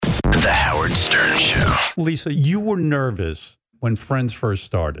Lisa, you were nervous when Friends first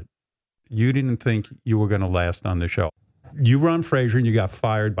started. You didn't think you were going to last on the show. You were on Frasier and you got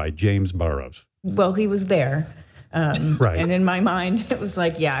fired by James Burrows. Well, he was there. Right. And in my mind, it was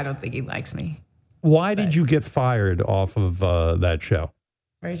like, yeah, I don't think he likes me. Why did you get fired off of that show?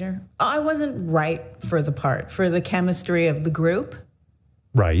 Frasier? I wasn't right for the part, for the chemistry of the group.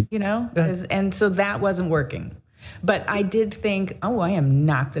 Right. You know? And so that wasn't working. But I did think, oh, I am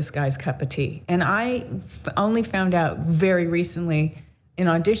not this guy's cup of tea. And I only found out very recently in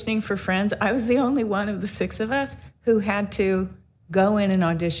auditioning for Friends, I was the only one of the six of us who had to go in and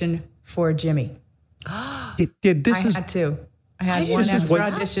audition for Jimmy. I had one extra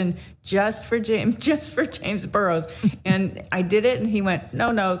audition just for James Burrows. And I did it, and he went,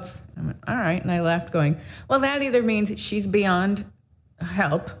 no notes. I went, all right. And I left going, well, that either means she's beyond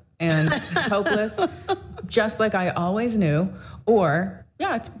help and hopeless, just like I always knew, or,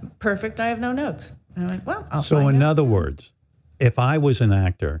 yeah, it's perfect, I have no notes. And I went, well, I'll So in other words, if I was an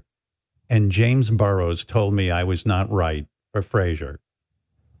actor and James Burrows told me I was not right for Frasier,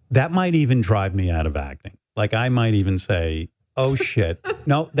 that might even drive me out of acting. Like I might even say, oh shit,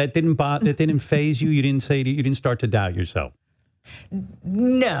 no, that didn't faze you. You didn't start to doubt yourself.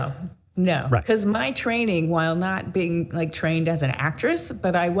 No, Right. Because my training, while not being like trained as an actress,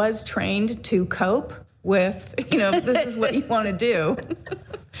 but I was trained to cope with, if this is what you want to do,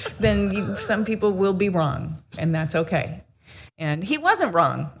 then some people will be wrong, and that's okay. And he wasn't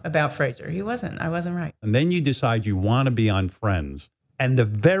wrong about Frasier. He wasn't. I wasn't right. And then you decide you want to be on Friends, and the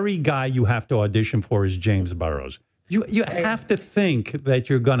very guy you have to audition for is James Burrows. You have to think that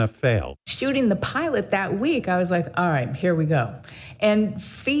you're going to fail. Shooting the pilot that week, I was like, all right, here we go. And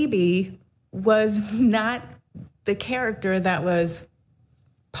Phoebe was not the character that was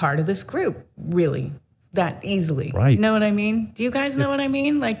part of this group, really, that easily. Right. You know what I mean? Do you guys know what I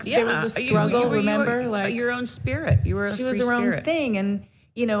mean? Like, there was a struggle, remember? You were like your own spirit. You were a she free was her spirit. own thing. And,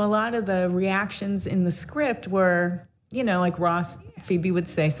 a lot of the reactions in the script were, like Ross, Phoebe would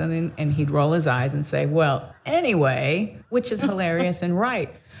say something and he'd roll his eyes and say, well, anyway, which is hilarious and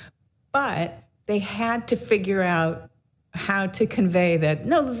right. But they had to figure out how to convey that,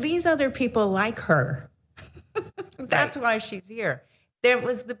 no, these other people like her. That's why she's here. That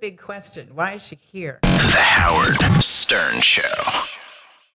was the big question. Why is she here? The Howard Stern Show.